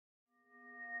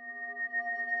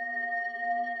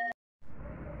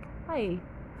Hi,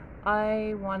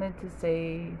 I wanted to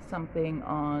say something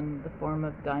on the form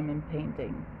of diamond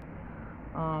painting.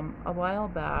 A while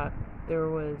back, there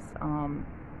was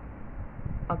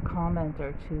a comment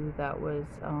or two that was,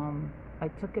 I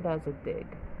took it as a dig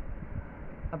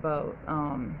about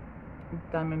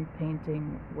diamond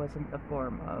painting wasn't a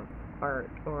form of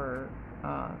art or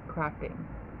crafting.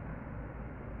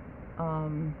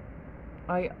 Um,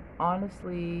 I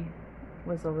honestly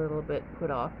was a little bit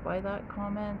put off by that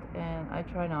comment, and I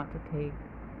try not to take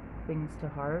things to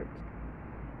heart,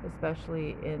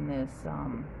 especially in this,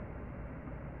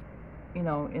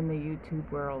 in the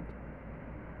YouTube world.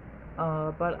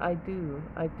 But I do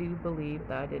believe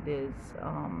that it is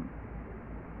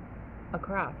a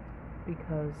craft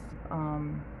because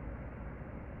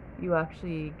you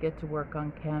actually get to work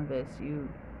on canvas.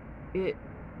 It,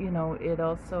 it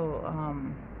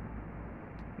also,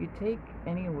 you take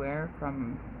anywhere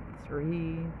from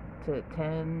 3 to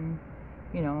 10,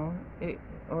 you know, it,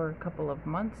 or a couple of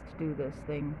months to do this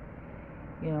thing.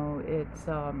 It's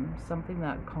something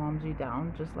that calms you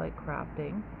down, just like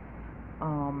crafting.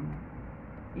 Um,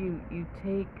 you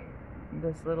take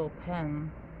this little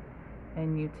pen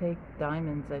and you take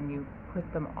diamonds and you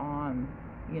put them on,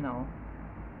 you know,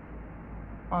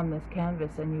 on this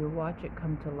canvas, and you watch it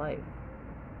come to life.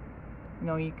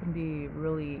 You can be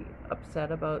really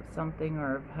upset about something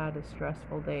or have had a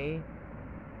stressful day,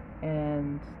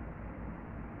 and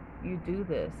you do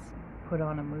this, put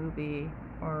on a movie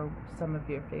or some of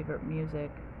your favorite music,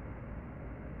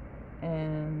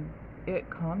 and it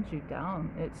calms you down.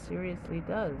 It seriously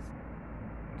does.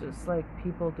 Just like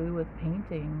people do with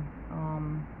painting,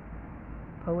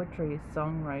 poetry,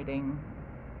 songwriting,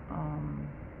 um,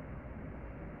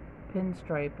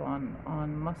 pinstripe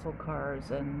on muscle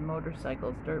cars and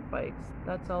motorcycles, dirt bikes.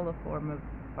 That's all a form of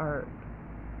art,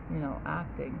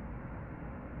 acting.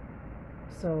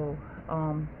 So,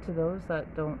 to those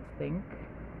that don't think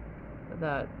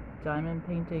that diamond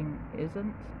painting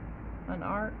isn't an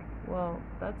art, well,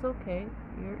 that's okay.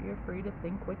 You're free to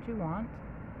think what you want.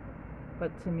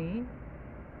 But to me,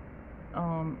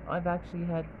 I've actually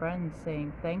had friends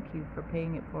saying thank you for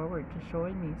paying it forward to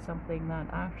showing me something that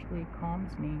actually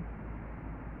calms me.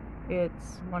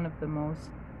 It's one of the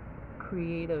most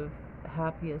creative,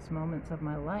 happiest moments of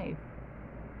my life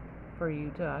for you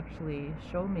to actually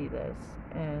show me this,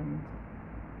 and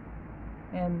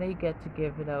they get to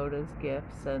give it out as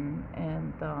gifts, and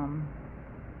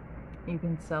you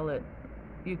can sell it,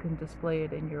 you can display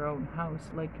it in your own house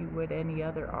like you would any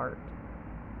other art.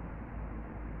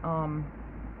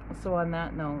 So on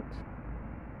that note,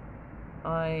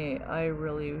 I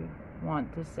really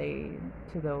want to say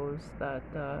to those that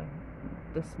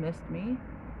dismissed me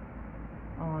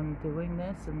on doing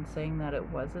this and saying that it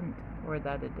wasn't, or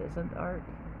that it isn't art.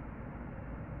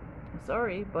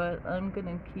 Sorry, but I'm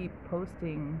gonna keep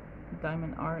posting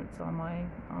diamond arts on my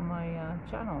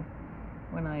channel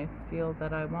when I feel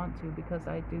that I want to, because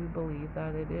I do believe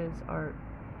that it is art,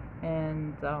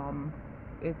 and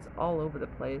it's all over the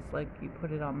place. Like, you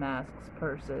put it on masks,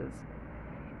 purses,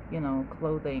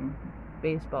 clothing,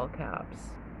 baseball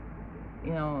caps,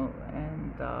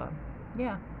 and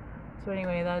yeah. So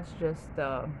anyway, that's just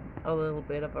a little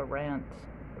bit of a rant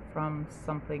from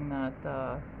something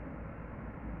that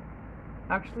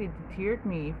actually deterred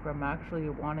me from actually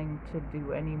wanting to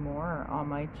do any more on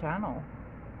my channel.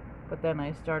 But then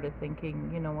I started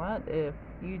thinking, you know what, if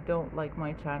you don't like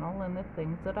my channel and the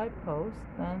things that I post,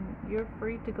 then you're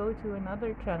free to go to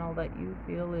another channel that you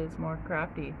feel is more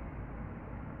crafty.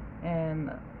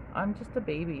 And I'm just a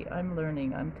baby. I'm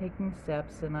learning. I'm taking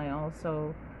steps, and I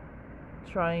also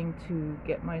trying to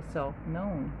get myself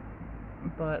known.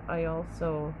 But I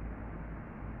also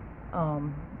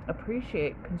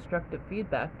appreciate constructive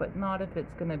feedback, but not if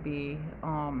it's going to be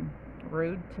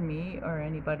rude to me or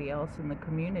anybody else in the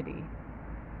community.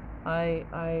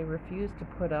 I refuse to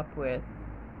put up with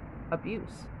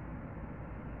abuse.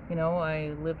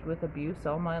 I lived with abuse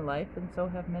all my life, and so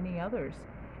have many others.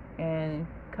 And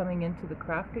coming into the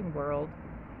crafting world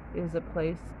is a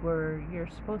place where you're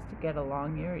supposed to get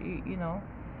along.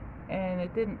 And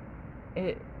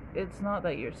it's not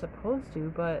that you're supposed to,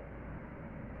 but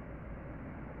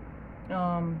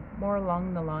more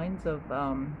along the lines of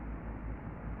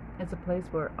it's a place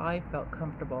where I felt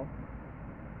comfortable.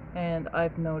 And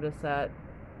I've noticed that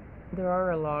there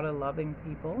are a lot of loving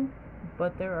people,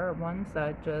 but there are ones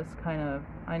that just kind of,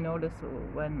 I notice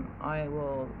when I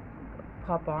will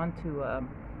pop onto a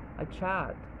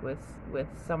chat with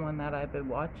someone that I've been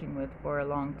watching with for a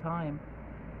long time,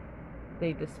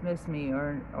 they dismiss me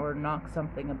or knock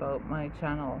something about my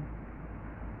channel.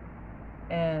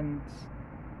 And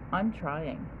I'm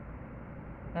trying.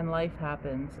 and life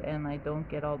happens, and I don't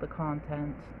get all the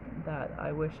content that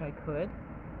I wish I could,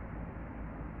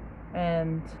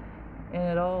 and and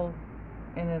it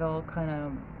all kind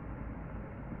of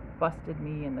busted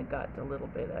me in the gut a little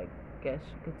bit, I guess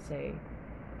you could say.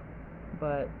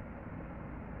 But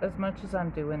as much as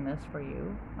I'm doing this for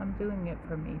you, I'm doing it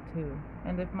for me too.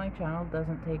 And if my channel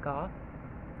doesn't take off,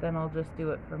 then I'll just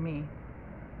do it for me.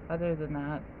 Other than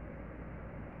that,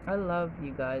 I love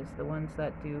you guys, the ones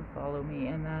that do follow me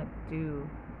and that do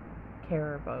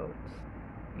care about,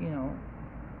 you know,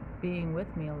 being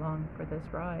with me along for this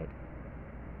ride.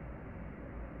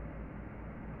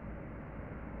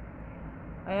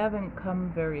 I haven't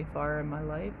come very far in my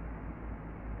life,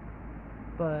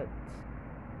 but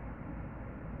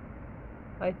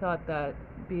I thought that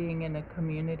being in a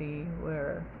community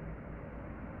where,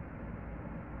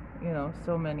 you know,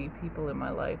 so many people in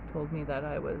my life told me that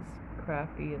I was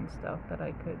crafty and stuff, that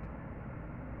I could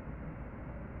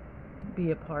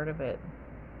be a part of it.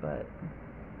 But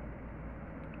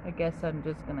I guess I'm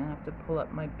just gonna have to pull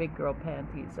up my big girl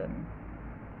panties and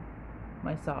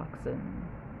my socks and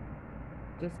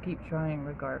just keep trying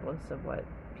regardless of what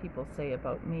people say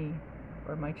about me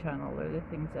or my channel or the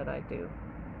things that I do.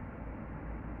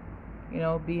 You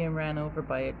know, being ran over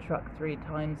by a truck 3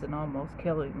 times and almost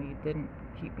killing me didn't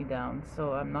keep me down,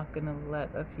 so I'm not gonna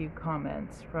let a few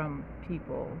comments from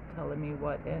people telling me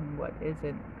what and what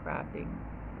isn't crafting,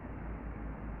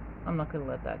 I'm not gonna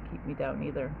let that keep me down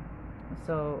either.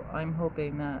 So I'm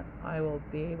hoping that I will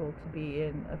be able to be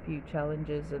in a few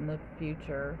challenges in the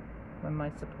future when my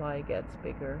supply gets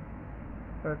bigger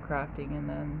for crafting,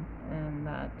 and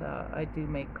that I do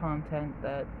make content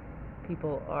that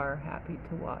people are happy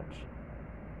to watch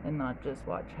and not just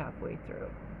watch halfway through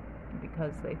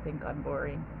because they think I'm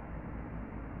boring.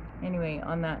 Anyway,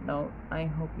 on that note, I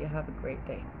hope you have a great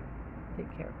day.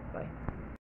 Take care. Bye.